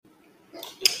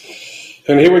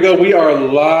And here we go. We are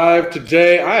live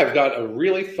today. I have got a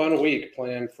really fun week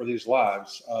planned for these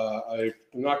lives. I'm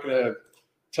not going to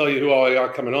tell you who all I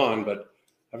got coming on, but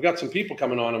I've got some people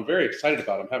coming on I'm very excited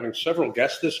about. I'm having several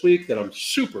guests this week that I'm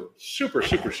super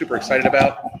excited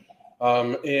about.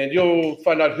 And you'll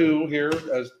find out who here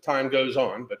as time goes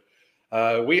on.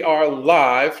 But we are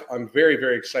live. I'm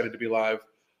very excited to be live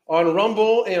on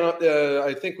Rumble. And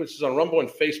I think this is on Rumble and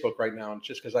Facebook right now,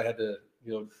 just because I had to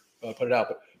put it out.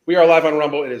 But we are live on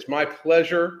Rumble. It is my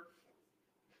pleasure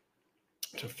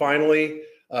to finally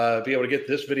be able to get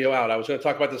this video out. I was going to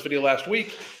talk about this video last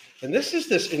week, and this is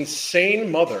this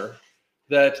insane mother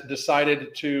that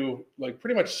decided to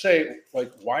pretty much say,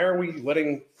 why are we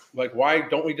letting, why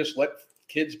don't we just let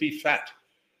kids be fat?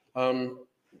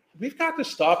 We've got to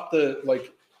stop the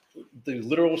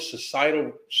literal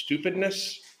societal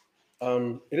stupidness.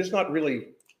 It is not really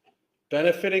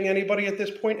benefiting anybody at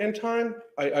this point in time.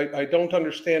 I don't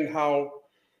understand how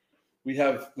we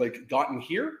have gotten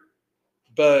here,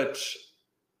 but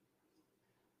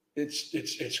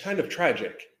it's kind of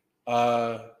tragic.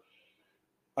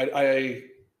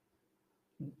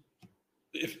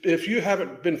 If you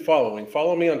haven't been following,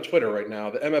 follow me on Twitter right now,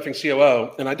 the MFing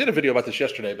COO, and I did a video about this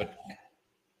yesterday, but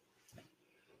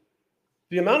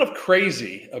the amount of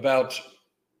crazy about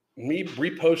me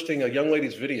reposting a young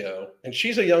lady's video, and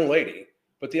she's a young lady,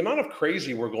 but the amount of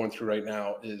crazy we're going through right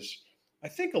now is, I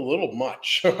think, a little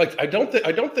much. I don't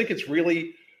think it's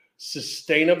really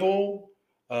sustainable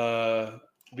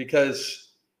because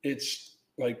it's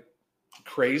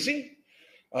crazy.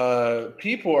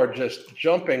 People are just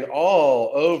jumping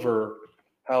all over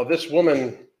how this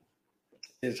woman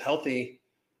is healthy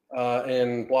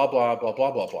and blah blah blah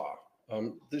blah blah blah.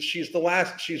 She's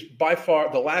by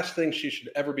far the last thing she should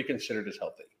ever be considered as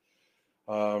healthy.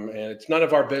 And it's none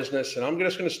of our business. And I'm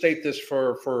just going to state this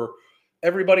for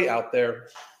everybody out there.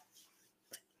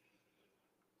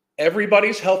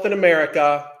 Everybody's health in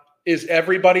America is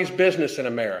everybody's business in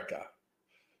America.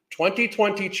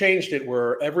 2020 changed it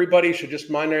where everybody should just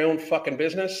mind their own fucking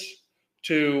business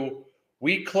to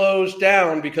we closed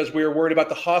down because we were worried about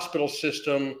the hospital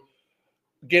system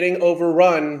getting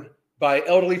overrun by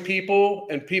elderly people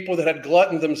and people that had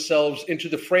gluttoned themselves into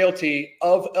the frailty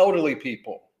of elderly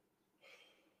people.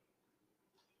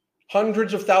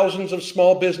 Hundreds of thousands of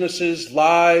small businesses,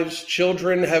 lives,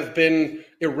 children have been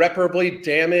irreparably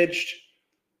damaged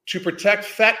to protect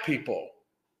fat people.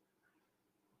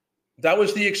 That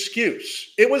was the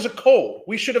excuse. It was a cold.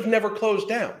 We should have never closed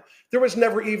down. There was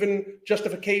never even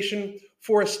justification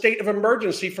for a state of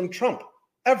emergency from Trump,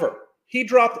 ever. He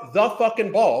dropped the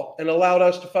fucking ball and allowed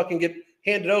us to fucking get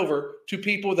handed over to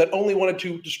people that only wanted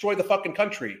to destroy the fucking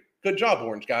country. Good job,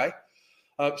 Orange guy.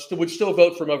 Would still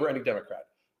vote for him over any Democrat.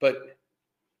 But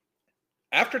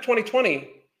after 2020,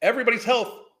 everybody's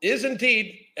health is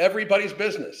indeed everybody's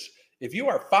business. If you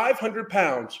are 500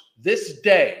 pounds this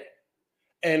day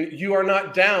and you are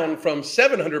not down from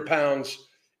 700 pounds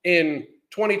in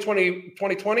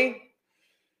 2020,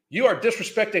 you are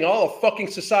disrespecting all of fucking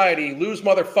society. Lose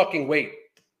motherfucking weight.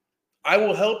 I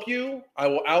will help you. I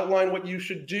will outline what you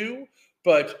should do,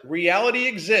 but reality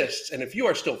exists. And if you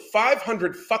are still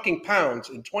 500 fucking pounds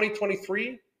in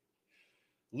 2023,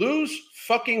 lose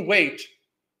fucking weight.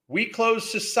 We closed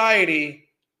society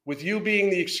with you being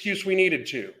the excuse we needed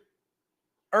to.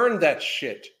 Earn that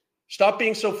shit. Stop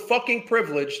being so fucking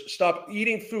privileged. Stop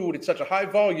eating food at such a high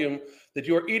volume that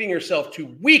you are eating yourself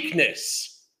to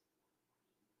weakness.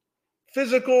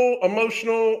 Physical,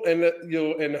 emotional,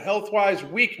 and health-wise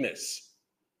weakness.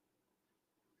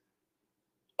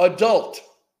 Adult.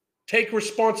 Take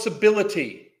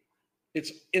responsibility.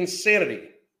 It's insanity.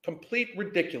 Complete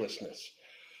ridiculousness.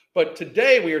 But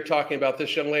today we are talking about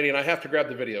this young lady, and I have to grab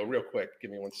the video real quick.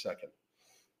 Give me 1 second.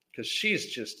 Because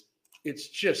it's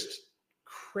just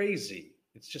crazy.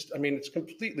 It's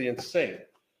completely insane.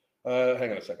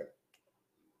 Hang on a second.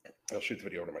 I'll shoot the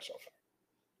video over to myself.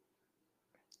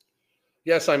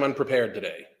 Yes, I'm unprepared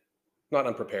today. Not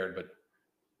unprepared, but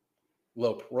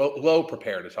low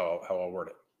prepared is how I'll word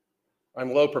it.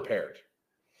 I'm low prepared.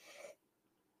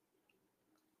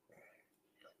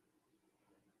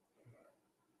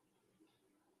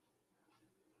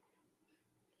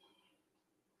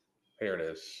 Here it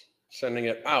is. Sending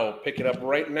it out. Pick it up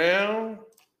right now.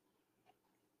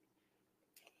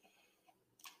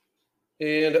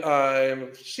 And I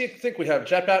think we have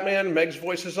Jet Batman. Meg's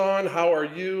voice is on. How are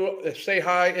you? Say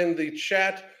hi in the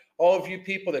chat. All of you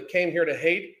people that came here to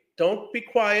hate, don't be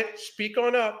quiet. Speak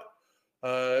on up.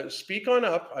 Speak on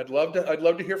up. I'd love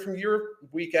to hear from your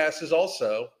weak asses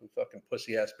also. You fucking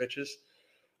pussy ass bitches.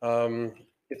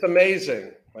 It's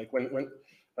amazing. Like when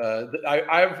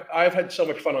I've had so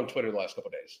much fun on Twitter the last couple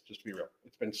of days. Just to be real,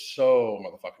 it's been so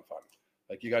motherfucking fun.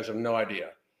 Like, you guys have no idea.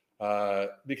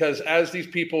 Because as these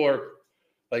people are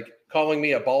like calling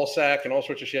me a ball sack and all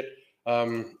sorts of shit, I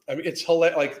mean, it's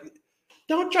hilarious. Like,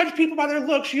 don't judge people by their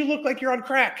looks. You look like you're on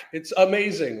crack. It's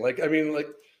amazing. Like, I mean, like,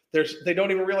 they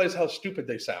don't even realize how stupid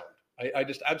they sound. I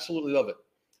just absolutely love it.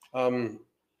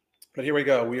 But here we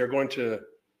go. We are going to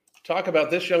talk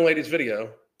about this young lady's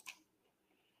video.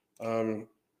 Here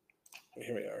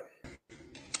we are.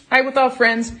 Hi, with all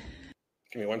friends.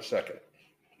 Give me 1 second.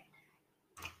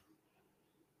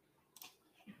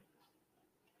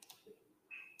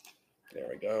 There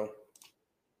we go.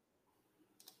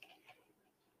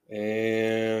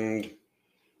 And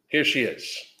here she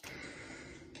is.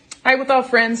 Hi, with all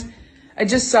friends. I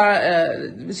just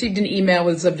received an email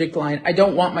with the subject line, I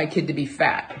don't want my kid to be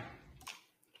fat.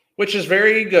 Which is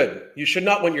very good. You should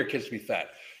not want your kids to be fat.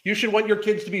 You should want your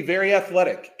kids to be very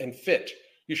athletic and fit.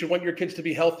 You should want your kids to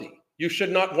be healthy. You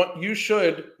should not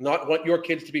want your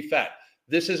kids to be fat.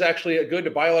 This is actually a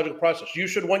good biological process. You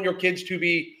should want your kids to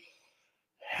be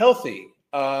healthy.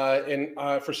 And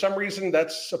for some reason,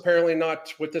 that's apparently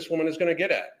not what this woman is going to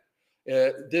get at.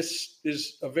 This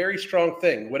is a very strong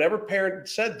thing. Whatever parent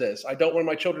said this, I don't want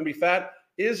my children to be fat,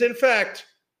 is in fact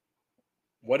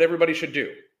what everybody should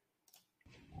do.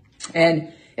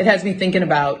 And it has me thinking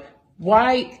about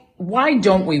why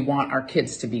don't we want our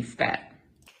kids to be fat?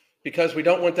 Because we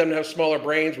don't want them to have smaller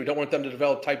brains. We don't want them to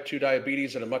develop type 2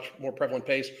 diabetes at a much more prevalent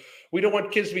pace. We don't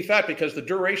want kids to be fat because the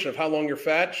duration of how long you're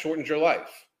fat shortens your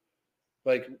life.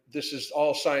 Like, this is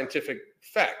all scientific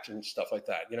fact and stuff like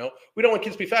that. You know, we don't want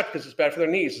kids to be fat because it's bad for their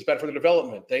knees. It's bad for their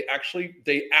development. They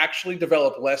actually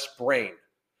develop less brain.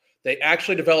 They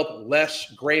actually develop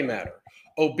less gray matter.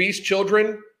 Obese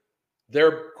children,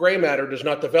 their gray matter does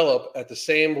not develop at the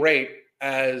same rate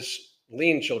as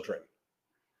lean children.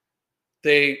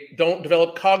 They don't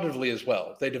develop cognitively as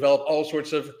well. They develop all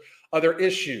sorts of other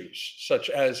issues,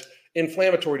 such as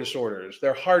inflammatory disorders.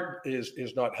 Their heart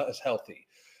is not as healthy.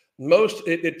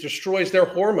 It destroys their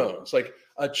hormones. Like,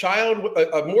 a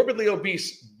morbidly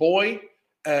obese boy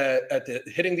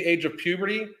hitting the age of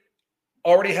puberty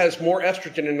already has more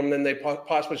estrogen in them than they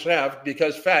possibly should have,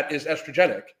 because fat is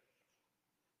estrogenic.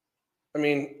 I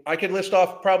mean, I could list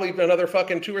off probably another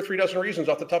fucking 2 or 3 dozen reasons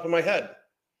off the top of my head.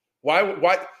 Why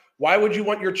would you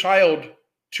want your child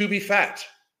to be fat?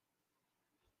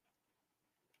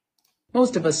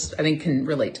 Most of us, I think, can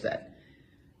relate to that.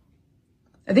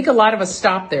 I think a lot of us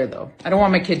stop there, though. I don't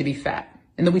want my kid to be fat.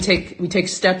 And then we take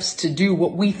steps to do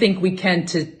what we think we can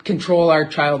to control our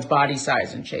child's body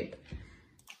size and shape.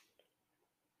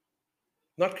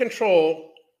 Not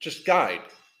control, just guide.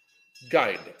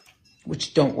 Guide.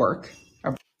 Which don't work.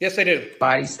 Yes, they do.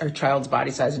 Our child's body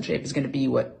size and shape is going to be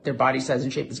what their body size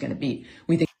and shape is going to be.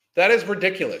 We think that is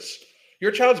ridiculous.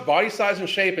 Your child's body size and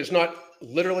shape is not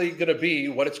literally going to be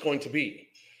what it's going to be.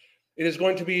 It is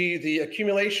going to be the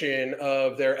accumulation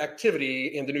of their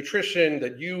activity and the nutrition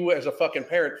that you as a fucking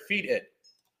parent feed it.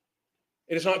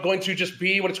 It is not going to just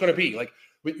be what it's going to be. Like,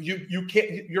 you're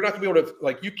not going to be able to,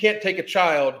 like, you can't take a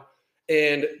child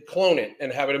and clone it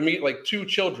and have it meet like 2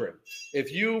 children.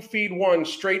 If you feed one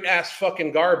straight ass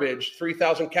fucking garbage,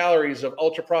 3,000 calories of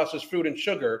ultra processed food and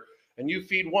sugar, and you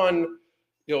feed one,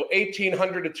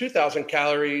 1,800 to 2,000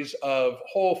 calories of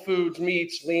whole foods,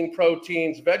 meats, lean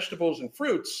proteins, vegetables, and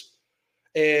fruits,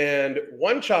 and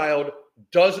one child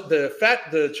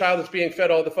the child that's being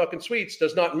fed all the fucking sweets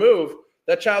does not move,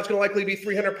 that child's going to likely be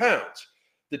 300 pounds.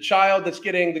 The child that's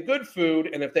getting the good food,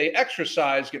 and if they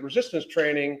exercise, get resistance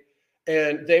training,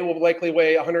 and they will likely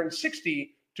weigh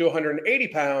 160 to 180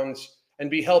 pounds and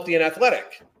be healthy and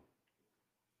athletic.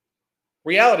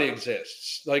 Reality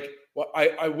exists. Like,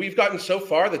 we've gotten so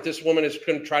far that this woman is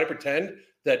going to try to pretend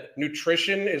that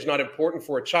nutrition is not important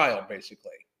for a child,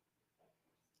 basically.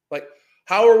 Like,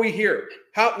 how are we here?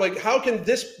 How can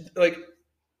this,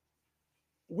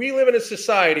 we live in a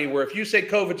society where if you say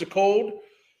COVID's a cold,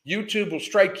 YouTube will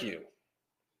strike you.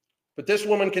 But this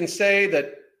woman can say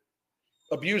that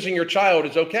abusing your child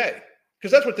is okay,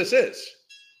 because that's what this is.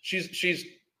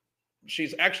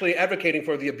 She's actually advocating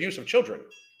for the abuse of children.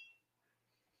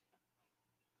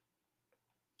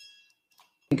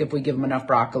 I think if we give them enough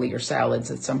broccoli or salads,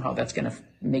 that somehow that's going to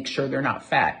make sure they're not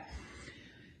fat.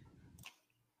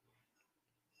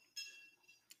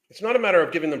 It's not a matter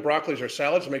of giving them broccolis or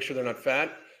salads to make sure they're not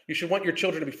fat. You should want your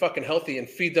children to be fucking healthy and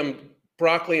feed them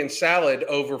broccoli and salad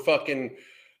over fucking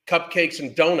cupcakes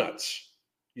and donuts.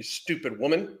 You stupid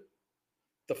woman.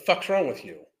 The fuck's wrong with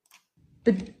you?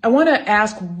 But I want to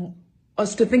ask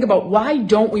us to think about, why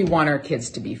don't we want our kids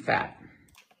to be fat?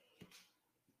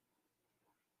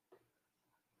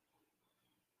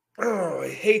 Oh, I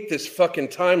hate this fucking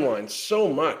timeline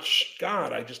so much.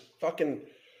 God, I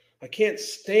can't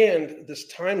stand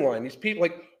this timeline. These people,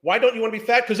 like, why don't you want to be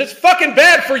fat? Because it's fucking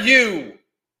bad for you.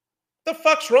 The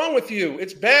fuck's wrong with you?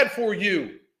 It's bad for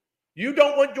you. You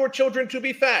don't want your children to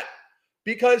be fat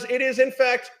because it is, in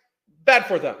fact, bad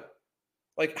for them.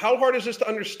 Like, how hard is this to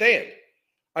understand?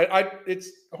 It's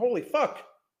holy fuck.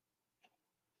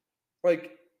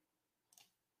 Like,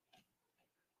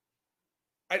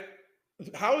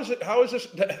 how is this?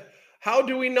 How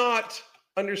do we not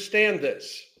understand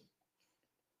this?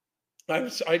 I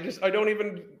don't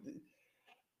even.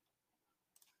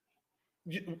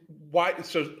 Why?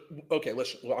 So, okay,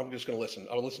 listen. Well, I'm just going to listen.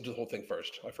 I'll listen to the whole thing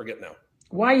first. I forget now.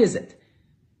 Why is it?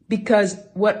 Because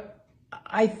what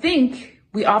I think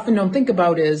we often don't think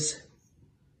about is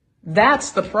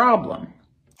that's the problem.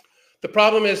 The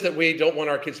problem is that we don't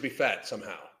want our kids to be fat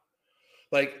somehow.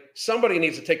 Like, somebody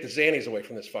needs to take the Xannies away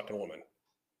from this fucking woman.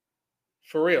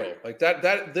 For real. Like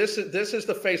this is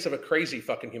the face of a crazy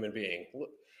fucking human being.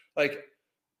 Like,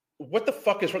 what the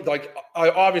fuck is, like,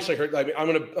 I obviously heard, I mean,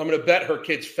 I'm gonna bet her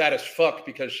kid's fat as fuck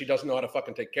because she doesn't know how to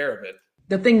fucking take care of it.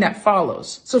 The thing that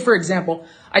follows. So for example,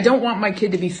 I don't want my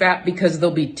kid to be fat because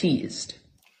they'll be teased.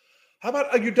 How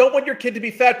about you don't want your kid to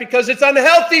be fat because it's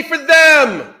unhealthy for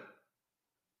them?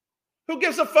 Who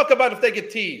gives a fuck about if they get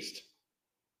teased?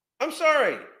 I'm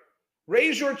sorry.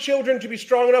 Raise your children to be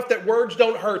strong enough that words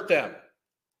don't hurt them.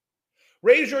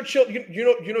 Raise your children.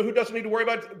 You know who doesn't need to worry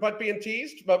about being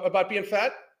teased, about being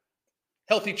fat?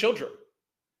 Healthy children.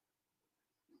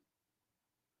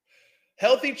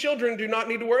 Healthy children do not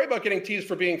need to worry about getting teased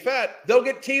for being fat. They'll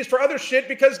get teased for other shit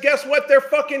because guess what? They're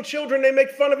fucking children. They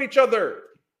make fun of each other.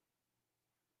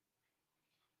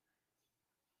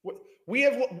 We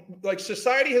have, like,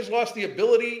 society has lost the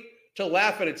ability to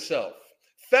laugh at itself.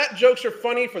 Fat jokes are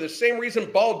funny for the same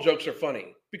reason bald jokes are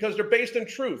funny, because they're based in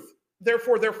truth.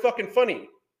 Therefore, they're fucking funny.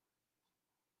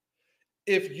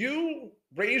 If you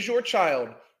raise your child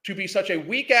to be such a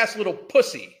weak-ass little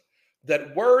pussy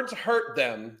that words hurt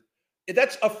them,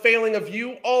 that's a failing of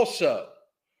you also.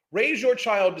 Raise your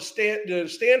child to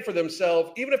stand for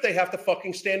themselves, even if they have to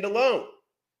fucking stand alone.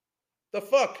 The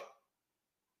fuck?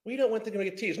 We don't want them to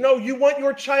get teased. No, you want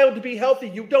your child to be healthy.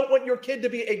 You don't want your kid to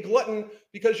be a glutton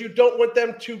because you don't want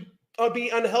them to be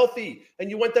unhealthy, and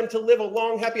you want them to live a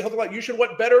long, happy, healthy life. You should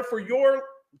want better for your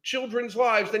children's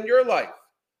lives than your life.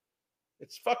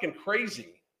 It's fucking crazy.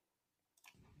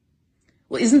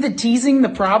 Well, isn't the teasing the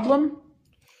problem?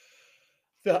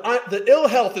 The ill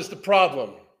health is the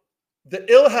problem. The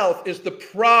ill health is the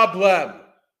problem.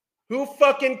 Who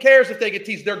fucking cares if they get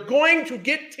teased? They're going to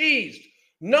get teased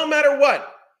no matter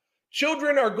what.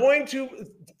 Children are going to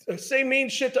say mean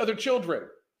shit to other children.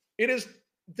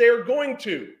 They're going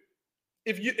to.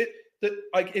 If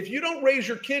you don't raise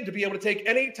your kid to be able to take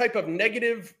any type of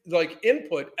negative, like,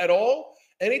 input at all,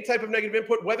 any type of negative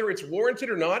input, whether it's warranted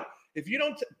or not, if you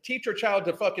don't teach your child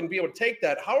to fucking be able to take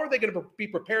that, how are they going to be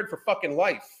prepared for fucking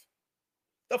life?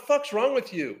 The fuck's wrong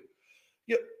with you?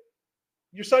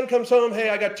 Your son comes home, hey,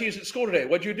 I got teased at school today.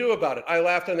 What'd you do about it? I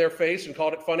laughed in their face and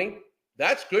called it funny.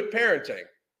 That's good parenting.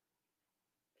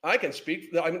 I can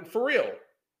speak, I mean, for real.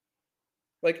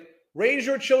 Like, raise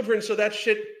your children so that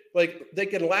shit, like, they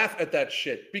can laugh at that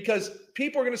shit, because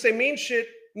people are going to say mean shit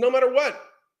no matter what.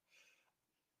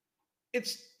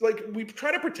 It's like, we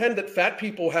try to pretend that fat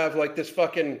people have, like, this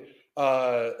fucking,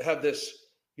 have this,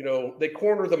 they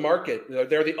corner the market.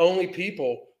 They're the only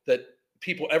people that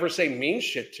people ever say mean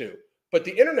shit to. But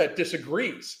the internet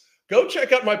disagrees. Go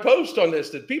check out my post on this,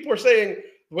 that people are saying,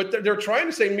 they're trying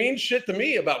to say mean shit to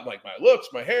me about, like, my looks,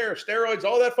 my hair, steroids,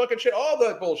 all that fucking shit, all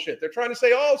that bullshit. They're trying to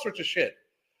say all sorts of shit.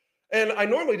 And I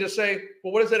normally just say,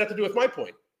 well, what does that have to do with my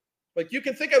point? Like, you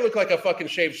can think I look like a fucking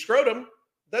shaved scrotum.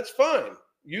 That's fine.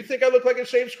 You think I look like a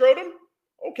shaved scrotum?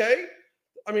 Okay.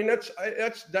 I mean, that's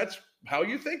how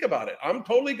you think about it. I'm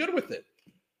totally good with it.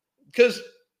 Because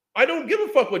I don't give a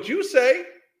fuck what you say,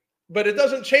 but it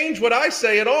doesn't change what I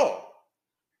say at all.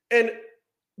 And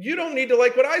you don't need to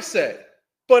like what I say,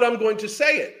 but I'm going to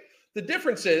say it. The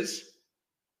difference is,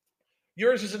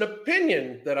 yours is an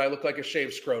opinion that I look like a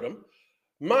shaved scrotum.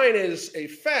 Mine is a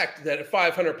fact that a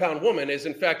 500-pound woman is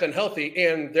in fact unhealthy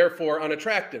and therefore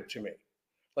unattractive to me.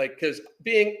 Like, because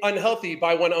being unhealthy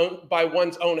by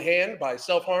one's own hand, by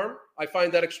self-harm, I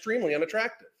find that extremely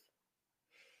unattractive.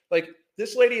 Like,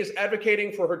 this lady is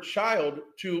advocating for her child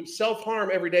to self-harm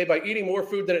every day by eating more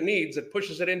food than it needs. That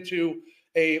pushes it into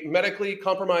a medically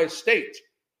compromised state.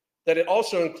 That it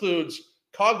also includes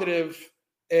cognitive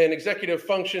and executive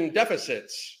function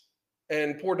deficits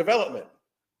and poor development.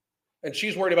 And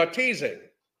she's worried about teasing.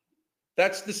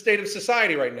 That's the state of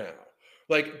society right now.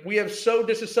 Like, we have so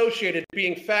disassociated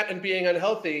being fat and being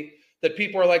unhealthy that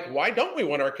people are like, why don't we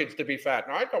want our kids to be fat?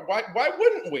 Why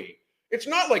wouldn't we? It's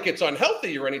not like it's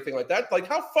unhealthy or anything like that. Like,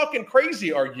 how fucking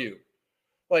crazy are you?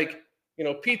 Like, you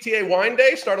know, PTA wine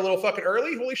day, start a little fucking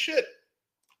early. Holy shit.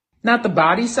 Not the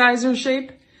body size or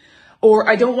shape. Or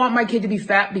I don't want my kid to be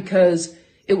fat because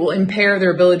it will impair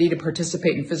their ability to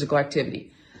participate in physical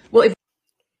activity. Well, if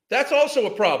that's also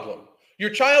a problem.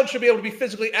 Your child should be able to be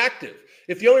physically active.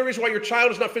 If the only reason why your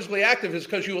child is not physically active is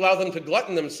because you allow them to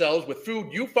glutton themselves with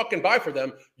food you fucking buy for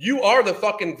them, you are the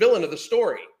fucking villain of the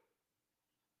story.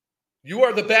 You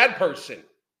are the bad person.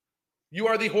 You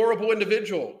are the horrible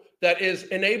individual that is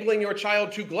enabling your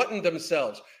child to glutton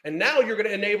themselves. And now you're going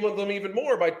to enable them even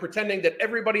more by pretending that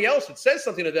everybody else that says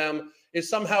something to them is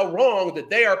somehow wrong, that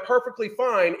they are perfectly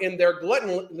fine in their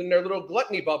little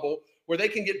gluttony bubble where they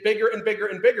can get bigger and bigger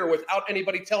and bigger without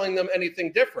anybody telling them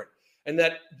anything different. And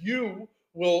that you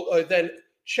will then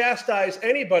chastise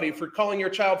anybody for calling your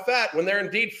child fat when they're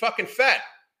indeed fucking fat.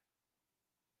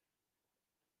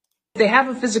 they have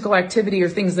a physical activity or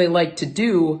things they like to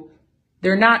do,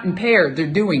 they're not impaired, they're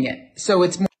doing it. So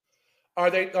it's more. Are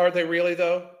they really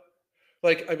though?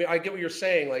 Like, I mean, I get what you're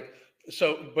saying. Like,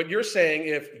 so, but you're saying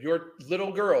if your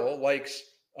little girl likes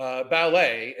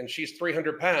ballet and she's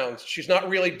 300 pounds, she's not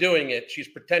really doing it. She's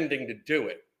pretending to do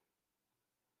it.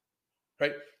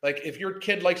 Right? Like, if your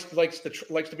kid likes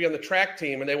to be on the track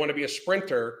team and they want to be a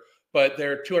sprinter, but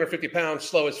they're 250 pounds,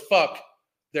 slow as fuck,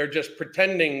 they're just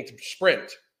pretending to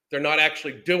sprint. They're not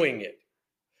actually doing it.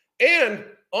 And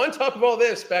on top of all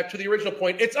this, back to the original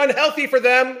point, it's unhealthy for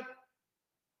them.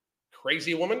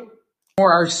 Crazy woman.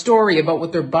 Or our story about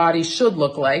what their body should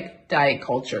look like, diet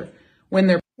culture, when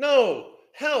they're. No,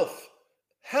 health.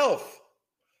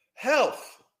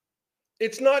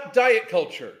 It's not diet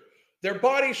culture. Their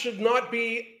body should not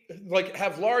be like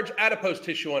have large adipose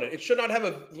tissue on it. It should not have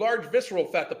a large visceral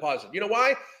fat deposit. You know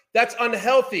why? That's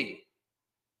unhealthy.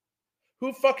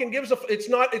 Who fucking gives a it's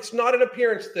not an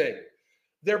appearance thing.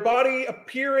 Their body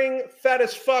appearing fat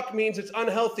as fuck means it's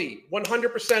unhealthy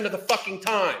 100% of the fucking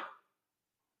time.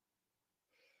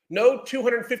 No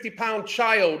 250-pound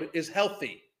child is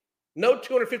healthy. No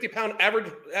 250-pound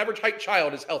average height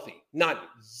child is healthy. None.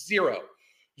 Zero.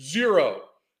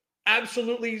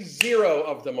 Absolutely zero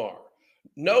of them are.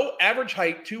 No average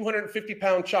height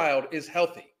 250-pound child is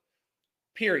healthy.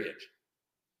 Period.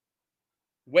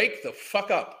 Wake the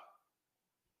fuck up.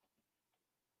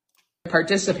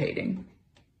 Participating,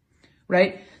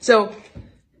 right? So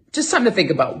just something to think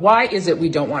about. Why is it we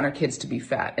don't want our kids to be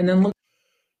fat? And then look.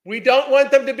 We don't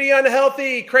want them to be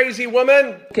unhealthy, crazy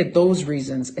woman. Look at those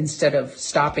reasons instead of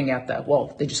stopping at the,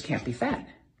 well, they just can't be fat.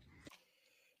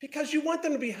 Because you want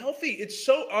them to be healthy. It's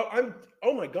so, oh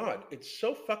my God, it's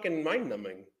so fucking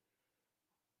mind-numbing.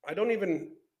 I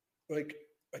can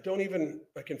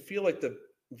feel like the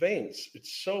veins.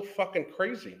 It's so fucking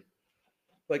crazy.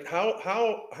 Like how?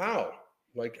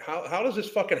 Like how does this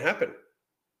fucking happen?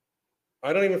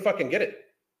 I don't even fucking get it.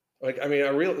 Like, I mean,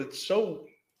 it's so,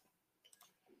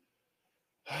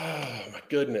 oh my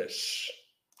goodness.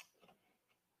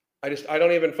 I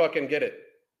don't even fucking get it.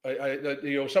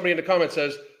 Somebody in the comments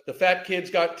says the fat kids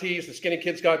got teased, the skinny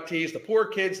kids got teased, the poor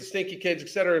kids, the stinky kids, et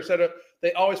cetera,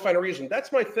 they always find a reason.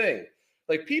 That's my thing.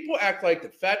 Like, people act like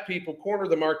that fat people corner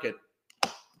the market.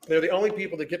 They're the only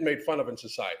people that get made fun of in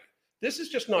society. This is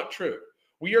just not true.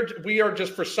 We are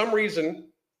just, for some reason,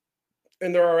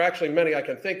 and there are actually many I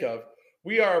can think of,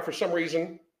 we are for some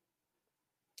reason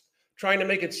trying to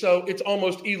make it so it's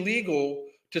almost illegal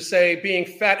to say being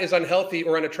fat is unhealthy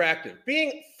or unattractive.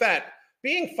 Being fat,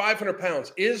 being 500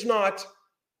 pounds is not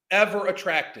ever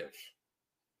attractive.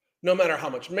 No matter how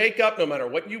much makeup, no matter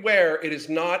what you wear, it is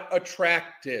not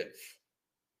attractive.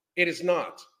 It is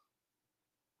not.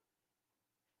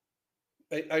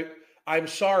 I'm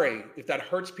sorry if that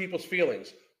hurts people's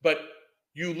feelings, but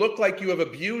you look like you have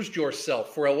abused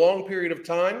yourself for a long period of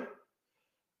time.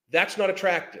 That's not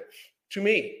attractive to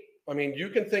me. I mean, you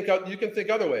can think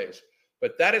other ways,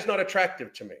 but that is not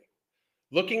attractive to me.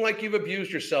 Looking like you've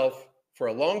abused yourself for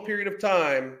a long period of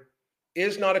time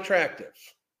is not attractive.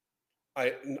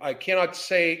 I cannot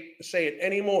say it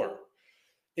anymore.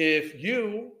 If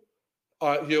you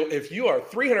are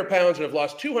 300 pounds and have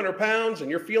lost 200 pounds and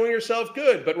you're feeling yourself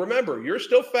good, but remember, you're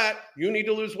still fat, you need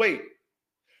to lose weight.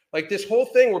 Like, this whole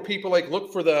thing where people like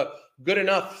look for the good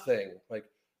enough thing,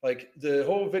 like the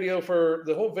whole video for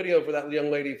that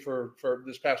young lady for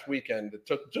this past weekend that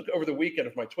took over the weekend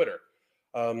of my Twitter.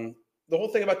 The whole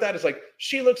thing about that is like,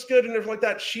 she looks good and everything like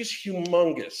that. She's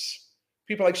humongous.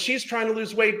 People are like, she's trying to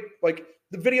lose weight. Like,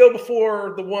 the video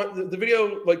before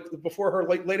before her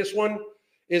latest one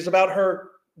is about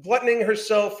her gluttoning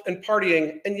herself and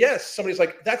partying. And yes, somebody's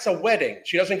like, that's a wedding.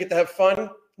 She doesn't get to have fun.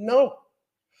 No,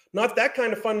 not that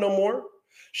kind of fun no more.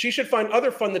 She should find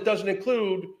other fun that doesn't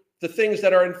include the things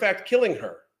that are in fact killing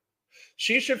her.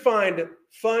 She should find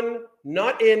fun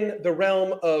not in the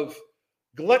realm of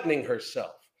gluttoning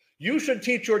herself. You should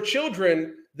teach your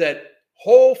children that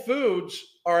whole foods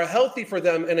are healthy for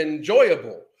them and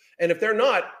enjoyable. And if they're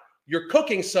not, your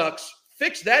cooking sucks.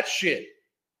 Fix that shit.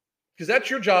 Because that's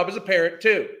your job as a parent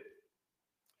too.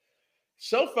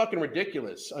 So fucking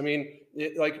ridiculous. I mean,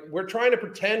 like we're trying to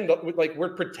pretend, like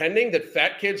we're pretending that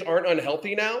fat kids aren't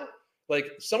unhealthy now. Like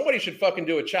somebody should fucking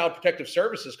do a child protective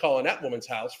services call on that woman's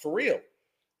house for real.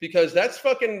 Because that's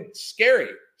fucking scary.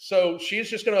 So she's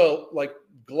just gonna like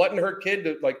glutton her kid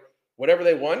to like whatever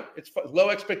they want. It's low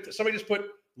expect. Somebody just put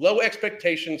low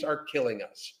expectations are killing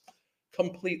us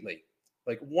completely,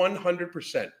 like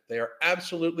 100%. They are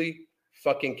absolutely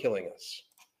fucking killing us.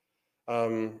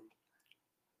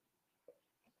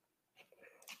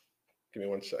 Give me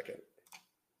 1 second.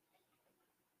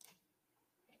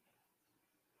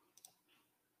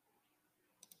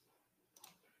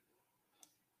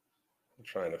 I'm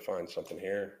trying to find something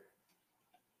here.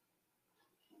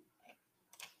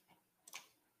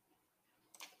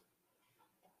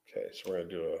 Okay, so we're going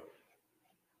to do a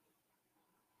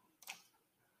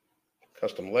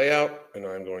custom layout, and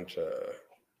I'm going to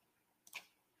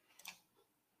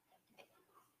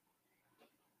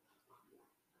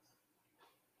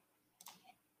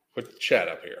put the chat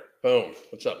up here. Boom.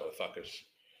 What's up, motherfuckers?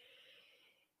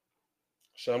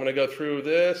 So I'm going to go through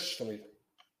this. There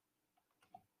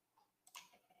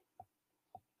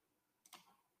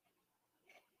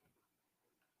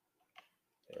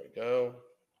we go.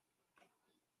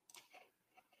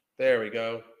 There we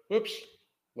go. Whoops.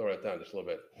 Lower that down just a little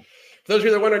bit. For those of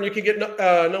you that are wondering, you can get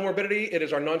No Morbidity. It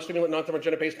is our non-stimulant,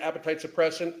 non-thermogenic-based appetite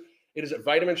suppressant. It is at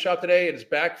Vitamin Shop today. It is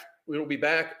back. We will be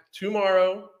back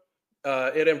tomorrow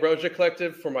at Ambrosia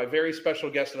Collective for my very special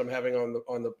guest that I'm having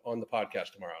on the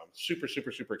podcast tomorrow. I'm super,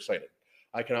 super, super excited.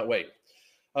 I cannot wait.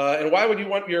 And why would you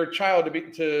want your child to be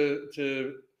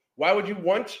why would you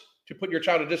want to put your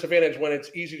child at disadvantage when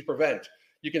it's easy to prevent?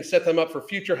 You can set them up for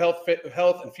future health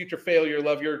and future failure.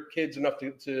 Love your kids enough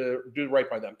to do right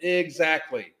by them.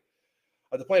 Exactly.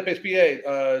 The plant-based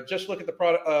PA. Just look at the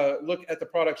product. Look at the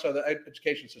products of the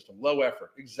education system. Low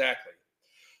effort. Exactly.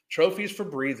 Trophies for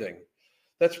breathing.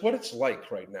 That's what it's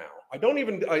like right now. I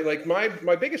like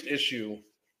my biggest issue.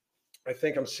 I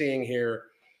think I'm seeing here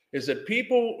is that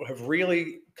people have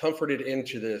really comforted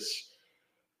into this.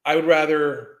 I would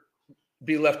rather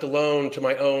be left alone to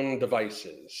my own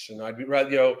devices, and I'd be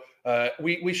rather,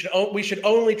 we should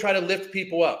only try to lift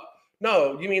people up.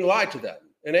 No, you mean lie to them,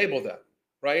 enable them,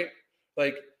 right?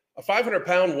 Like a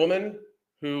 500-pound woman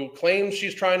who claims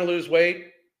she's trying to lose weight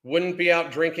wouldn't be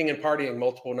out drinking and partying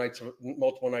multiple nights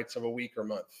of a week or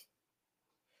month.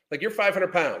 Like you're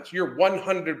 500 pounds, you're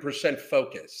 100%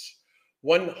 focus.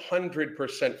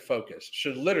 100% focus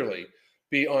should literally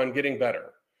be on getting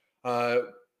better.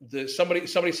 Somebody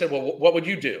said, well, what would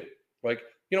you do? Like,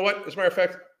 you know what? As a matter of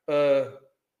fact,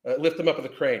 lift them up with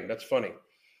a crane. That's funny.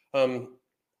 But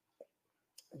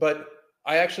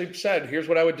I actually said, here's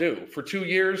what I would do. For 2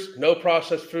 years, no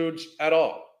processed foods at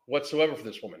all whatsoever for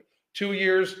this woman. 2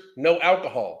 years, no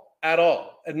alcohol at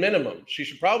all. At minimum, she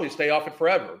should probably stay off it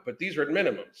forever, but these are at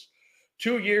minimums.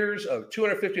 2 years of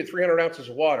 250 to 300 ounces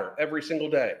of water every single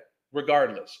day,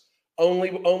 regardless.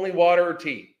 Only water or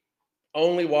tea.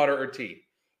 Only water or tea.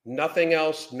 Nothing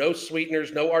else, no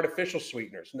sweeteners, no artificial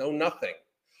sweeteners, no nothing.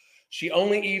 She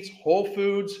only eats whole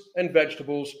foods and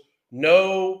vegetables,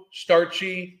 no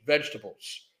starchy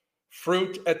vegetables.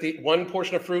 Fruit one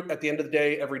portion of fruit at the end of the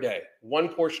day, every day. One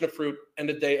portion of fruit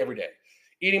end of the day, every day.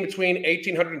 Eating between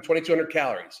 1,800 and 2,200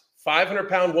 calories.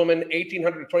 500-pound woman,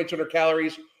 1,800 to 2,200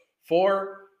 calories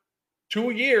for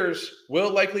 2 years will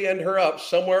likely end her up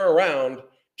somewhere around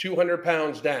 200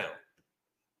 pounds down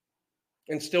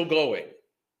and still going.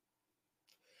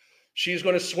 She's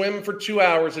going to swim for 2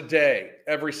 hours a day,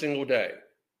 every single day,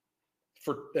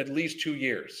 for at least 2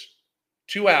 years.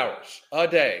 2 hours a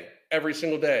day, every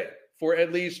single day, for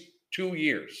at least 2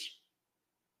 years.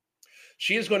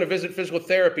 She is going to visit physical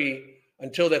therapy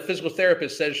until that physical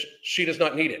therapist says she does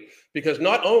not need it. Because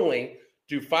not only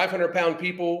do 500-pound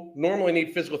people normally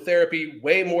need physical therapy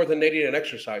way more than they need an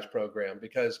exercise program,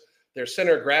 because their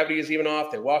center of gravity is even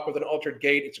off. They walk with an altered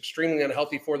gait. It's extremely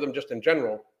unhealthy for them just in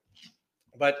general.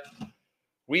 But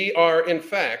we are, in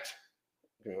fact,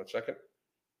 give me 1 second.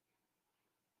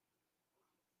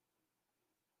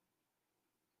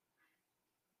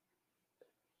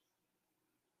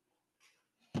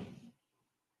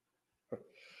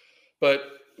 But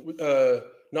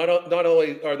not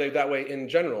only are they that way in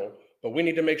general, but we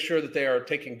need to make sure that they are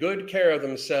taking good care of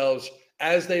themselves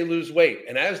as they lose weight.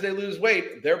 And as they lose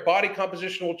weight, their body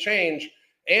composition will change.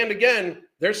 And again,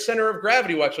 their center of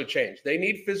gravity will actually change. They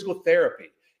need physical therapy.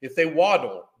 If they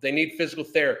waddle, they need physical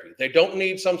therapy. They don't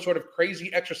need some sort of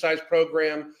crazy exercise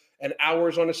program and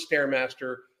hours on a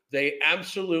Stairmaster. They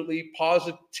absolutely,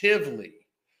 positively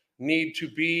need to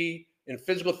be in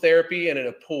physical therapy and in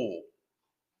a pool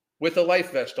with a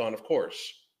life vest on, of course,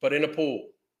 but in a pool,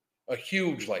 a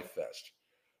huge life vest,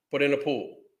 but in a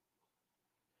pool.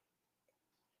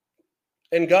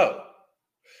 And go.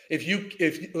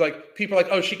 If like people are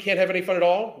like, oh, she can't have any fun at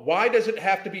all. Why does it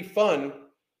have to be fun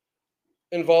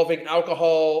involving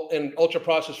alcohol and ultra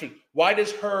processed food? Why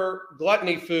does her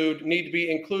gluttony food need to be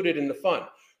included in the fun?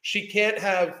 She can't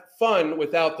have fun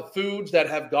without the foods that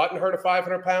have gotten her to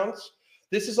 500 pounds.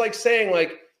 This is like saying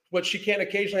like what she can't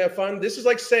occasionally have fun. This is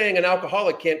like saying an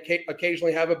alcoholic can't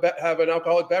occasionally have an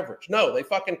alcoholic beverage. No, they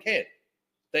fucking can't.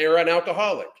 They are an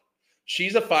alcoholic.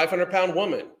 She's a 500-pound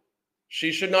woman.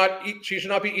 She should not eat. She should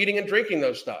not be eating and drinking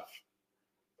those stuff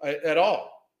at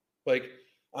all. Like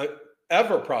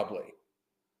ever probably.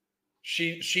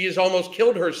 She has almost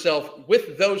killed herself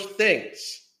with those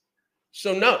things.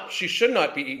 So no, she should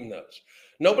not be eating those.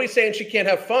 Nobody's saying she can't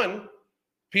have fun.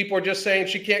 People are just saying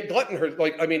she can't glutton her.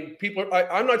 Like, I mean,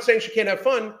 I'm not saying she can't have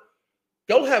fun.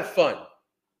 Go have fun.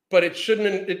 But it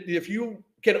shouldn't, if you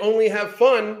can only have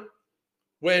fun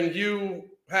when you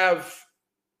have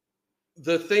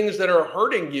the things that are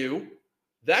hurting you,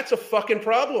 that's a fucking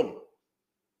problem.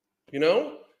 You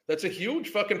know, that's a huge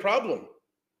fucking problem.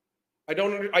 I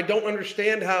don't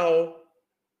understand how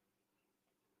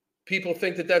people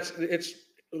think that it's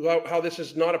how this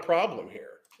is not a problem here.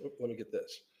 Let me get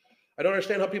this. I don't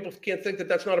understand how people can't think that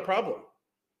that's not a problem.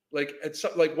 Like at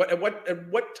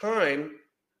what time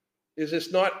is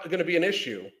this not going to be an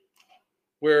issue?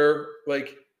 Where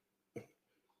like,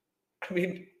 I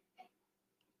mean,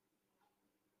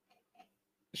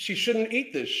 she shouldn't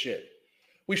eat this shit.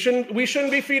 We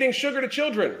shouldn't be feeding sugar to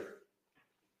children.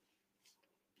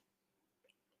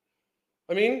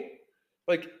 I mean,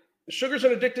 like, sugar's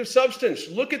an addictive substance.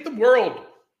 Look at the world.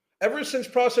 Ever since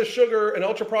processed sugar and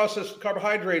ultra-processed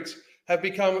carbohydrates have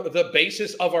become the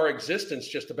basis of our existence,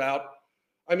 just about.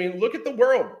 I mean, look at the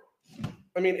world.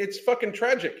 I mean, it's fucking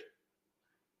tragic.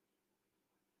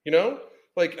 You know?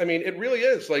 Like, I mean, it really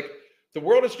is. Like, the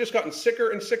world has just gotten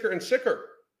sicker and sicker and sicker.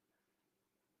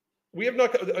 We have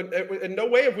not, in no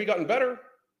way have we gotten better.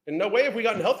 In no way have we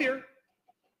gotten healthier.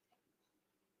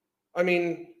 I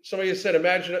mean, somebody has said,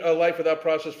 imagine a life without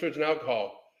processed foods and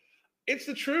alcohol. It's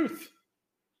the truth.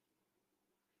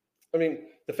 I mean,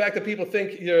 the fact that people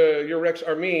think your erects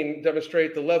are mean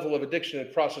demonstrate the level of addiction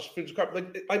in processed foods.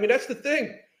 Like, I mean, that's the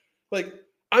thing. Like,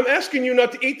 I'm asking you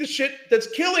not to eat the shit that's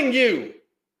killing you.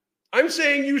 I'm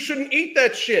saying you shouldn't eat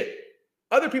that shit.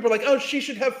 Other people are like, oh, she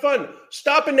should have fun.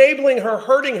 Stop enabling her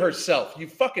hurting herself, you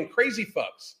fucking crazy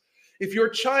fucks. If your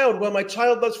child, well, my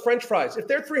child loves French fries. If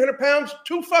they're 300 pounds,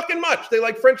 too fucking much. They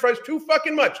like French fries too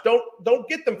fucking much. Don't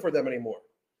get them for them anymore.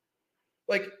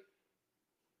 Like,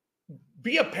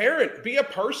 be a parent, be a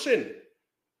person.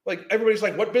 Like, everybody's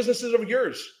like, what business is of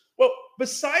yours? Well,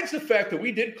 besides the fact that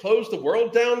we did close the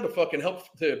world down to fucking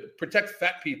help to protect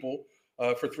fat people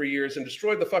for 3 years and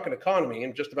destroyed the fucking economy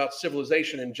and just about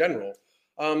civilization in general,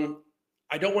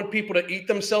 I don't want people to eat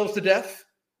themselves to death.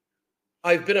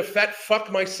 I've been a fat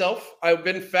fuck myself. I've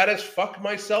been fat as fuck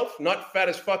myself. Not fat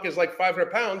as fuck as like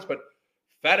 500 pounds, but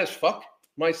fat as fuck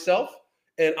myself.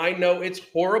 And I know it's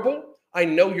horrible. I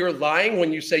know you're lying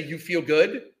when you say you feel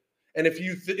good. And if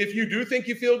you do think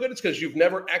you feel good, it's because you've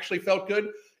never actually felt good.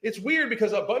 It's weird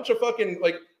because a bunch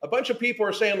of people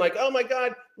are saying like, oh my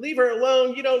God, leave her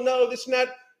alone. You don't know this and that.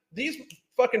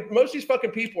 Most of these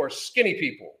fucking people are skinny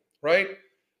people, right?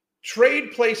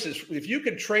 Trade places. If you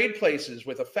could trade places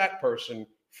with a fat person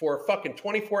for fucking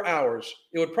 24 hours,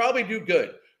 it would probably do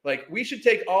good. Like, we should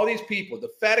take all these people, the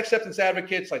fat acceptance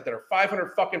advocates, like that are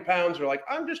 500 fucking pounds, are like,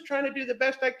 I'm just trying to do the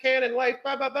best I can in life,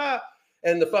 blah, blah, blah.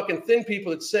 And the fucking thin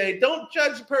people that say, don't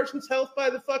judge a person's health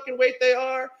by the fucking weight they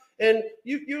are. And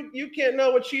you can't know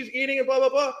what she's eating and blah, blah,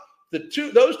 blah.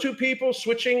 Those two people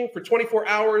switching for 24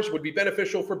 hours would be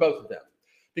beneficial for both of them.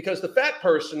 Because the fat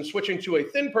person switching to a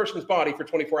thin person's body for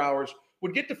 24 hours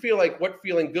would get to feel like what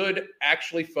feeling good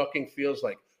actually fucking feels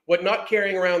like. What not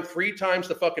carrying around 3 times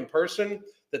the fucking person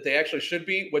that they actually should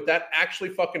be, what that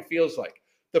actually fucking feels like.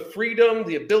 The freedom,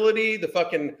 the ability, the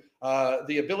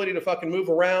ability to fucking move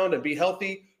around and be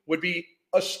healthy would be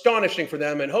astonishing for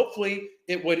them. And hopefully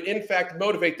it would in fact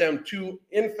motivate them to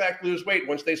in fact lose weight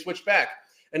once they switch back.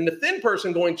 And the thin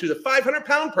person going to the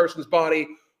 500-pound person's body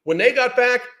When they got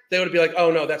back, they would be like,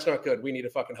 oh no, that's not good. We need to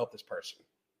fucking help this person.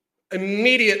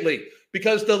 Immediately.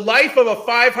 Because the life of a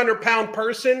 500-pound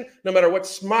person, no matter what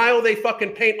smile they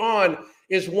fucking paint on,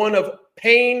 is one of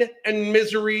pain and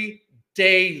misery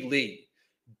daily.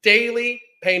 Daily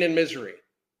pain and misery.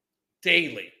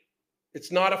 Daily.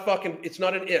 It's not an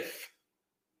if.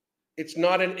 It's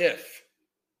not an if.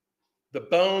 The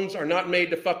bones are not made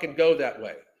to fucking go that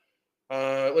way.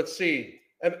 Let's see.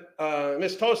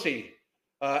 Miss Tosi,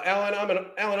 Alan,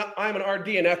 I'm an RD,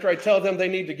 and after I tell them they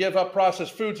need to give up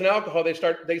processed foods and alcohol,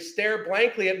 they stare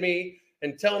blankly at me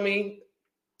and tell me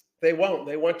they won't.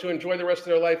 They want to enjoy the rest of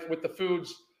their life with the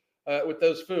foods, with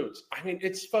those foods. I mean,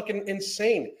 it's fucking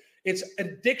insane. It's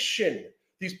addiction.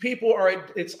 These people are.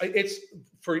 It's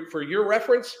for your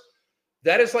reference.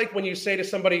 That is like when you say to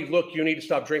somebody, look, you need to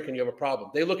stop drinking, you have a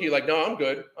problem. They look at you like, no, I'm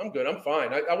good, I'm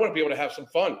fine. I want to be able to have some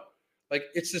fun. Like,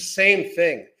 it's the same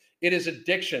thing. It is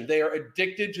addiction. They are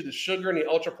addicted to the sugar and the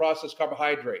ultra-processed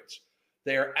carbohydrates.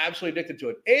 They are absolutely addicted to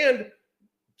it. And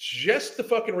just the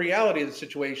fucking reality of the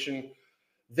situation,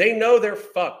 they know they're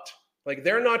fucked. Like,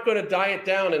 they're not going to diet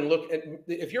down and look at,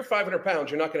 if you're 500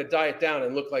 pounds, you're not going to diet down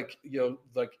and look like,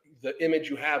 like the image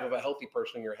you have of a healthy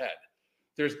person in your head.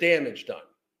 There's damage done.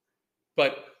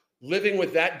 But living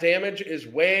with that damage is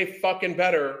way fucking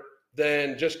better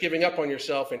than just giving up on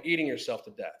yourself and eating yourself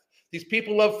to death. These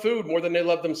people love food more than they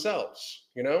love themselves,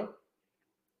 you know?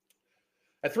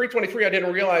 At 323, I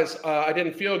didn't realize I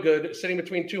didn't feel good. Sitting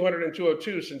between 200 and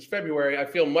 202 since February, I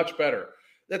feel much better.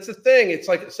 That's the thing. It's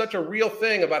like such a real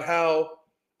thing about how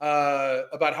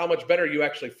much better you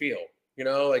actually feel, you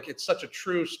know? Like, it's such a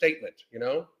true statement, you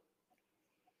know?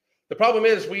 The problem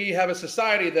is we have a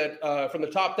society that from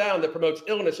the top down that promotes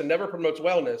illness and never promotes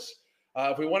wellness.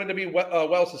 If we wanted to be a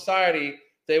well society,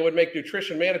 they would make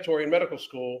nutrition mandatory in medical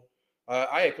school.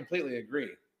 I completely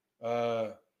agree. I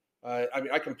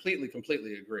mean, I completely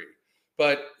agree.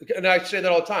 And I say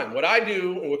that all the time. What I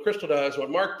do and what Crystal does, what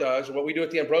Mark does, and what we do at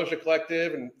the Ambrosia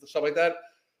Collective and stuff like that,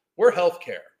 we're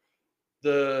healthcare.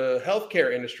 The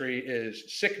healthcare industry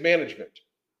is sick management.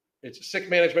 It's sick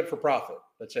management for profit.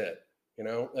 That's it. You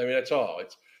know, I mean, that's all.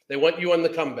 They want you on the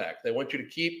comeback. They want you to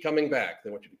keep coming back. They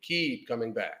want you to keep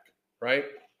coming back, right?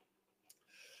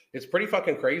 It's pretty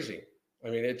fucking crazy. I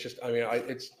mean, it's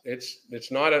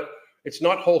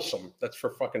not wholesome. That's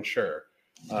for fucking sure.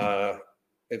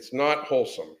 It's not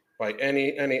wholesome by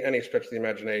any stretch of the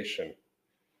imagination.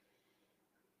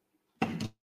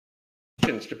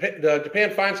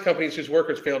 Japan finds companies whose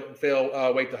workers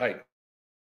fail weight to height.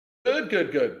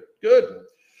 Good.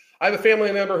 I have a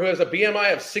family member who has a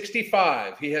BMI of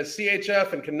 65. He has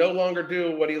CHF and can no longer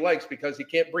do what he likes because he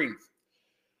can't breathe.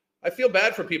 I feel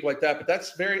bad for people like that, but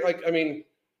that's very, like, I mean,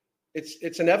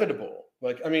 it's inevitable.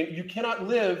 Like, I mean, you cannot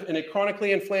live in a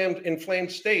chronically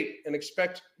inflamed state and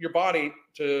expect your body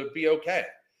to be okay.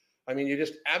 I mean, you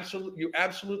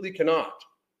absolutely cannot.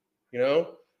 You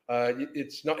know,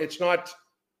 it's not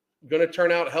going to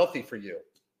turn out healthy for you.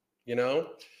 You know.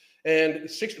 And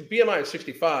BMI is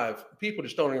 65. People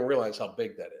just don't even realize how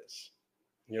big that is.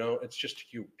 You know, it's just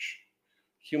huge,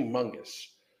 humongous.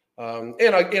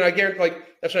 And I guarantee,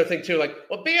 like, that's another thing too. Like,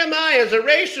 well, BMI is a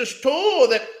racist tool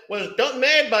that was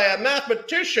made by a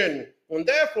mathematician, and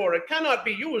therefore it cannot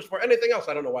be used for anything else.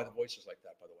 I don't know why the voice is like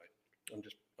that, by the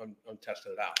way. I'm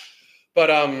testing it out.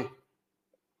 But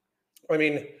I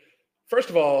mean, first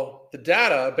of all, the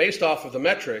data based off of the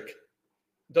metric.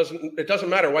 It doesn't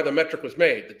matter why the metric was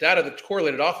made. The data that's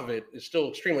correlated off of it is still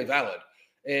extremely valid.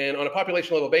 And on a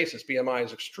population level basis, BMI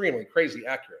is extremely crazy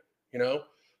accurate. You know,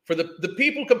 for the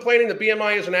people complaining that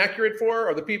BMI isn't accurate for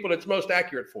are the people that's most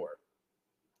accurate for.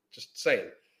 Just saying.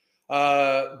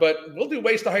 But we'll do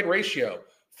waist to height ratio.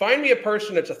 Find me a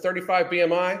person that's a 35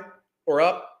 BMI or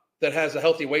up that has a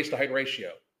healthy waist to height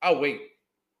ratio. I'll wait.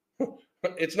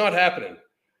 It's not happening.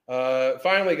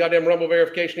 Finally, goddamn Rumble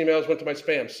verification emails went to my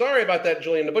spam. Sorry about that,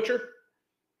 Jillian the Butcher.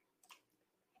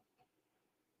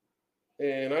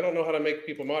 And I don't know how to make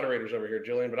people moderators over here,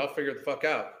 Jillian, but I'll figure it the fuck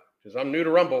out because I'm new to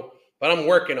Rumble, but I'm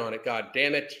working on it. God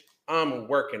damn it. I'm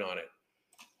working on it.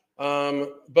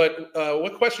 But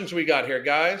what questions we got here,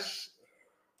 guys?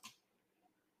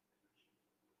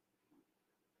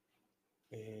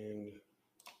 And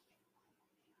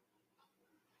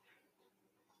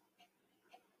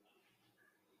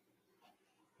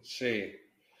let's see.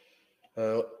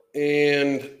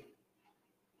 And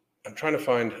I'm trying to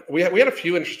find, we had a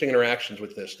few interesting interactions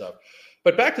with this stuff.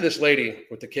 But back to this lady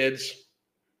with the kids.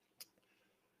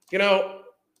 You know,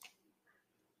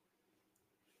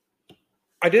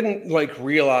 I didn't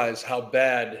realize how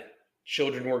bad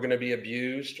children were going to be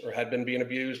abused or had been being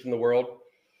abused in the world.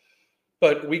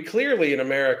 But we clearly in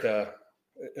America,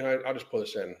 and I'll just pull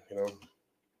this in,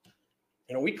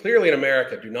 we clearly in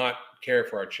America do not care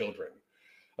for our children.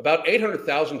 About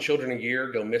 800,000 children a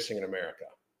year go missing in America.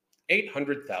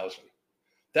 800,000.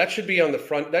 That should be on the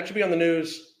front. That should be on the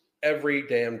news every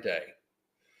damn day.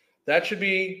 That should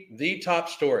be the top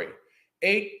story.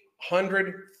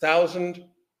 800,000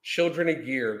 children a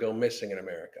year go missing in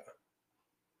America.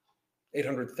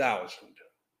 800,000.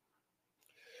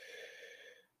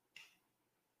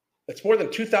 That's more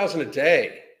than 2,000 a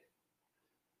day.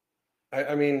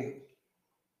 I mean,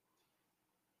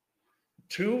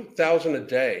 2,000 a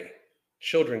day,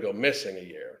 children go missing a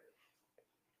year.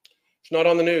 It's not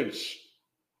on the news.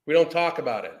 We don't talk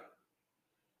about it.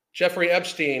 Jeffrey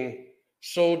Epstein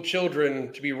sold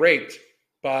children to be raped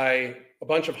by a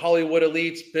bunch of Hollywood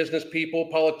elites, business people,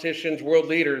 politicians, world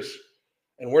leaders,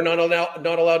 and we're not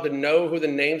allowed to know who the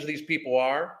names of these people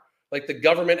are. Like the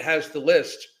government has the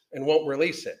list and won't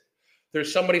release it.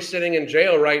 There's somebody sitting in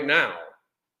jail right now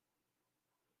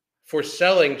for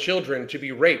selling children to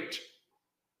be raped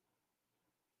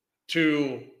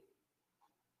to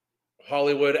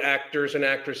Hollywood actors and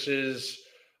actresses,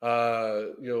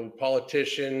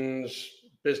 politicians,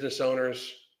 business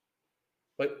owners.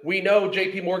 But we know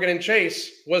JP Morgan and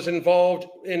Chase was involved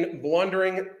in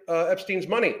laundering Epstein's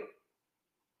money.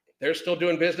 They're still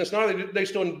doing business. Not only are they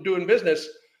still doing business,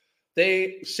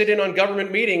 they sit in on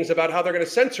government meetings about how they're going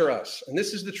to censor us. And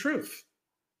this is the truth.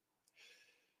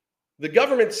 The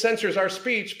government censors our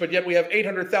speech, but yet we have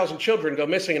 800,000 children go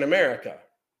missing in America.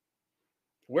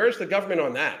 Where's the government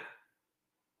on that?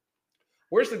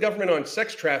 Where's the government on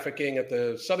sex trafficking at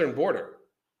the southern border?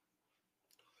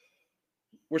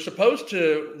 We're supposed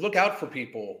to look out for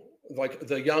people like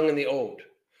the young and the old.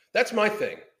 That's my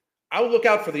thing. I will look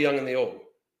out for the young and the old.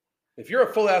 If you're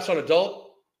a full-ass on adult,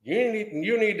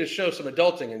 you need to show some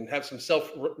adulting and have some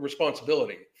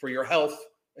self-responsibility for your health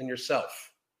and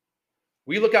yourself.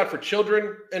 We look out for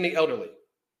children and the elderly.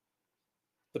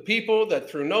 The people that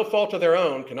through no fault of their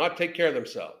own cannot take care of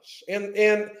themselves.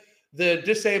 And the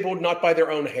disabled not by their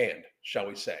own hand, shall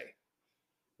we say.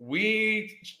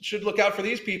 We should look out for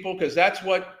these people because that's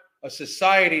what a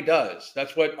society does.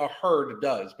 That's what a herd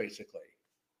does, basically,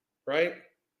 right?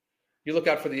 You look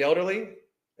out for the elderly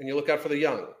and you look out for the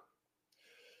young.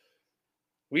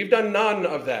 We've done none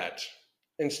of that.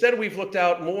 Instead, we've looked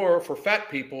out more for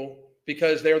fat people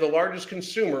because they're the largest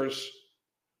consumers,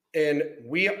 and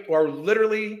we are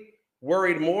literally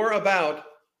worried more about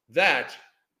that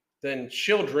than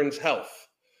children's health.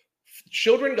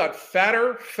 Children got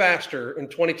fatter faster in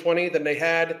 2020 than they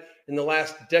had in the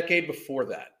last decade before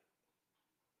that.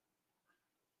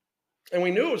 And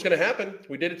we knew it was going to happen.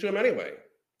 We did it to them anyway.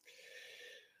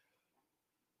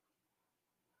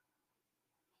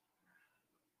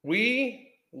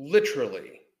 We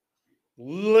literally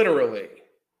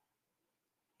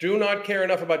do not care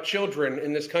enough about children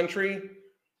in this country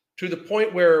to the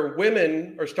point where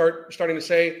women are starting to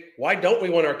say, why don't we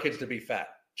want our kids to be fat?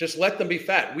 Just let them be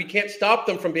fat. We can't stop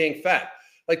them from being fat.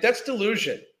 Like, that's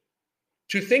delusion.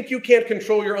 To think you can't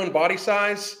control your own body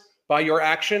size by your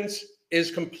actions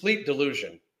is complete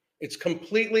delusion. It's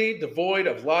completely devoid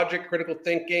of logic, critical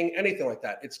thinking, anything like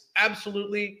that. It's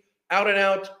absolutely out and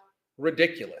out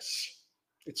ridiculous.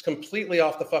 It's completely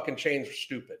off the fucking chain,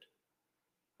 stupid.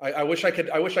 I wish I could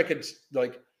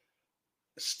like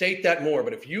state that more.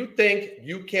 But if you think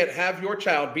you can't have your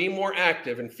child be more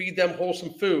active and feed them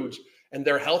wholesome foods and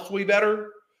their health will be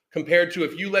better compared to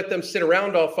if you let them sit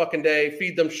around all fucking day,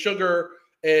 feed them sugar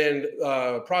and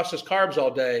processed carbs all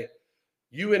day,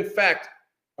 you in fact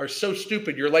are so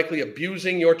stupid you're likely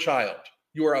abusing your child.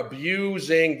 You are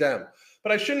abusing them.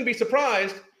 But I shouldn't be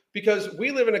surprised because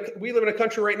we live in a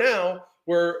country right now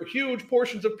where huge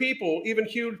portions of people, even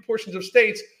huge portions of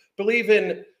states, believe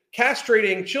in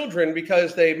castrating children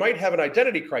because they might have an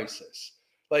identity crisis.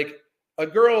 Like a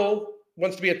girl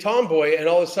wants to be a tomboy and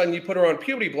all of a sudden you put her on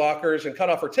puberty blockers and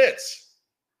cut off her tits.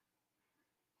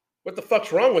 What the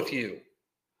fuck's wrong with you?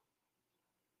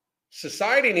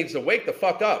 Society needs to wake the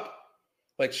fuck up.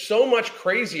 Like, so much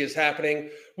crazy is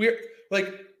happening. We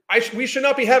should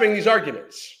not be having these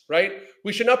arguments, right?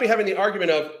 We should not be having the argument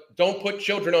of don't put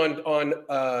children on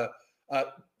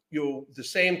the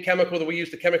same chemical that we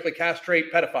use to chemically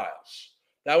castrate pedophiles.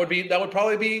 That would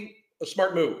probably be a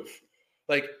smart move.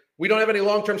 Like, we don't have any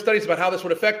long-term studies about how this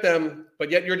would affect them,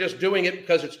 but yet you're just doing it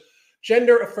because it's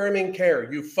gender-affirming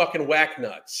care, you fucking whack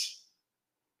nuts.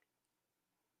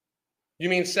 You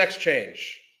mean sex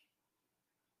change.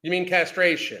 You mean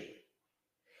castration.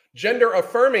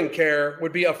 Gender-affirming care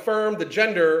would be affirm the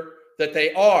gender that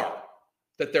they are,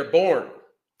 that they're born,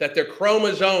 that their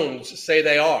chromosomes say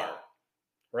they are,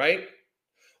 right?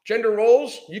 Gender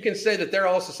roles, you can say that they're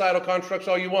all societal constructs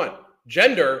all you want.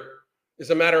 Gender is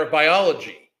a matter of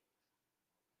biology.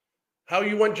 How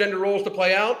you want gender roles to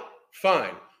play out,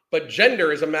 fine. But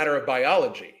gender is a matter of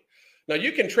biology. Now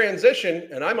you can transition,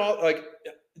 and I'm all like,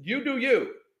 you do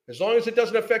you. As long as it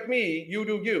doesn't affect me, you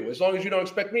do you. As long as you don't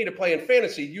expect me to play in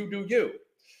fantasy, you do you.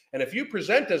 And if you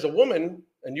present as a woman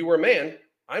and you were a man,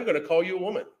 I'm going to call you a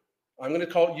woman. I'm going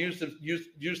to use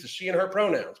the she and her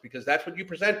pronouns because that's what you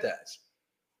present as.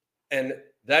 And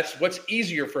that's what's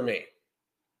easier for me,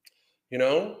 you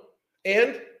know?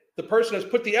 And the person has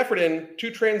put the effort in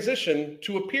to transition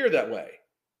to appear that way.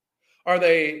 Are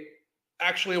they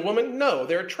actually a woman? No,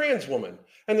 they're a trans woman.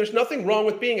 And there's nothing wrong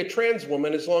with being a trans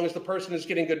woman as long as the person is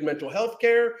getting good mental health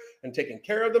care and taking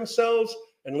care of themselves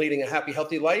and leading a happy,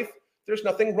 healthy life. There's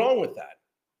nothing wrong with that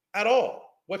at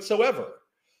all whatsoever.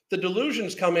 The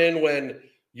delusions come in when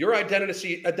your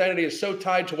identity is so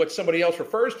tied to what somebody else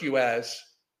refers to you as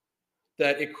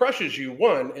that it crushes you,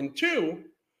 one, and two,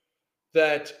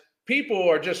 that people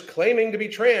are just claiming to be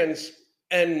trans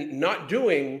and not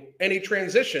doing any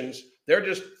transitions. They're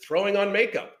just throwing on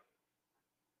makeup.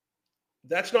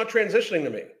 That's not transitioning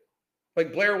to me.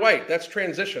 Like Blair White, that's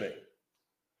transitioning.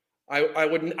 I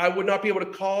would not be able to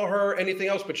call her anything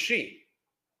else but she,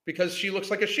 because she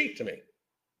looks like a she to me.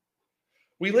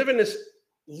 We live in this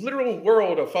literal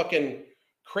world of fucking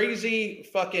crazy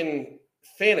fucking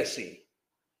fantasy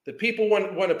that people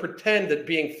want to pretend that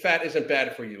being fat isn't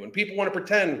bad for you. And people want to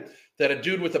pretend that a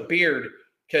dude with a beard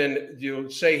can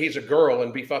say he's a girl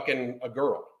and be fucking a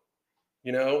girl.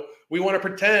 You know, we want to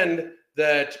pretend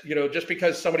that, just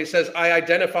because somebody says I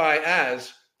identify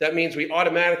as, that means we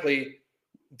automatically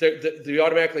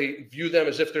view them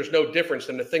as if there's no difference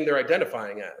than the thing they're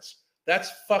identifying as.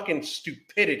 That's fucking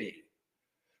stupidity.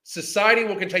 Society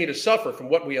will continue to suffer from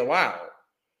what we allow.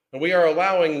 And we are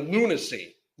allowing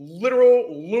lunacy,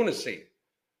 literal lunacy,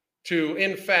 to,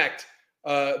 in fact,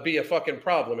 be a fucking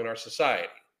problem in our society.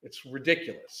 It's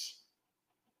ridiculous.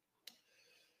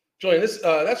 Julian,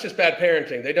 that's just bad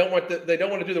parenting. They don't want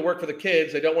to do the work for the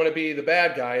kids. They don't want to be the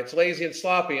bad guy. It's lazy and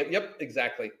sloppy. Yep,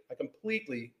 exactly. I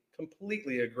completely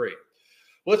agree.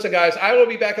 Well, listen, guys, I will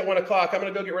be back at 1 o'clock. I'm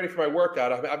going to go get ready for my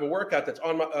workout. I have a workout that's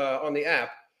on the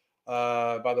app.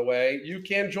 By the way, you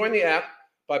can join the app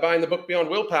by buying the book Beyond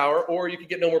Willpower, or you can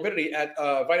get No Morbidity at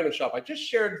Vitamin Shop. I just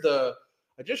shared the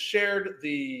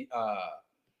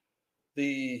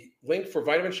link for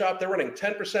Vitamin Shop. They're running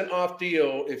 10% off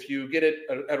deal if you get it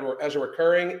as a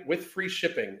recurring with free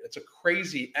shipping. It's a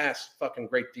crazy ass fucking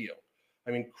great deal.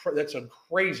 I mean, that's a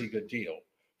crazy good deal.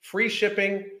 Free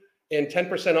shipping and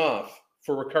 10% off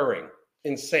for recurring.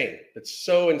 Insane. It's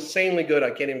so insanely good. I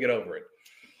can't even get over it.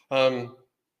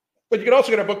 But you can also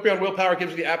get our book Beyond Willpower. It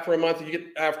gives you the app for a month. You get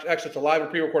access to live and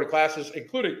pre-recorded classes,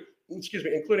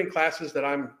 including classes that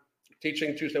I'm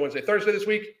teaching Tuesday, Wednesday, Thursday this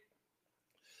week,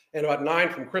 and about 9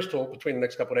 from Crystal between the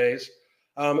next couple of days.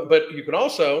 But you can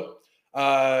also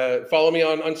follow me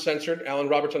on Uncensored, Alan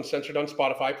Roberts Uncensored on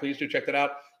Spotify. Please do check that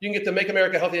out. You can get the Make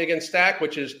America Healthy Again stack,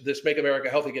 which is this Make America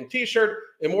Healthy Again t-shirt,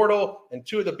 Immortal, and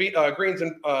 2 of the greens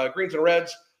and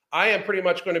reds. I am pretty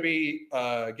much going to be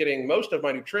getting most of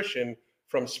my nutrition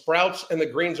from Sprouts and the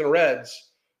greens and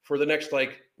reds for the next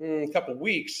couple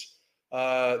weeks.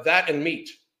 That and meat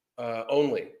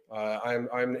only.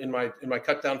 I'm in my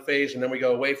cut down phase, and then we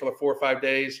go away for 4 or 5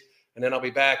 days, and then I'll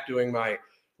be back doing my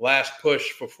last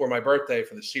push before my birthday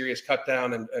for the serious cut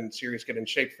down and serious get in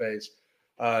shape phase.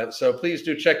 So please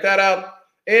do check that out.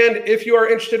 And if you are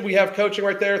interested, we have coaching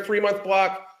right there, 3-month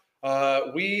block.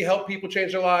 We help people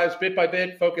change their lives bit by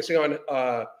bit, focusing on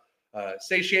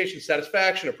satiation,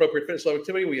 satisfaction, appropriate fitness level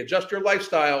activity. We adjust your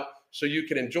lifestyle so you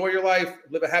can enjoy your life,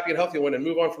 live a happy and healthy one, and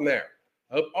move on from there.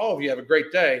 I hope all of you have a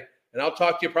great day, and I'll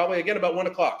talk to you probably again about 1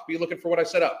 o'clock. Be looking for what I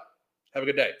set up. Have a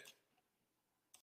good day.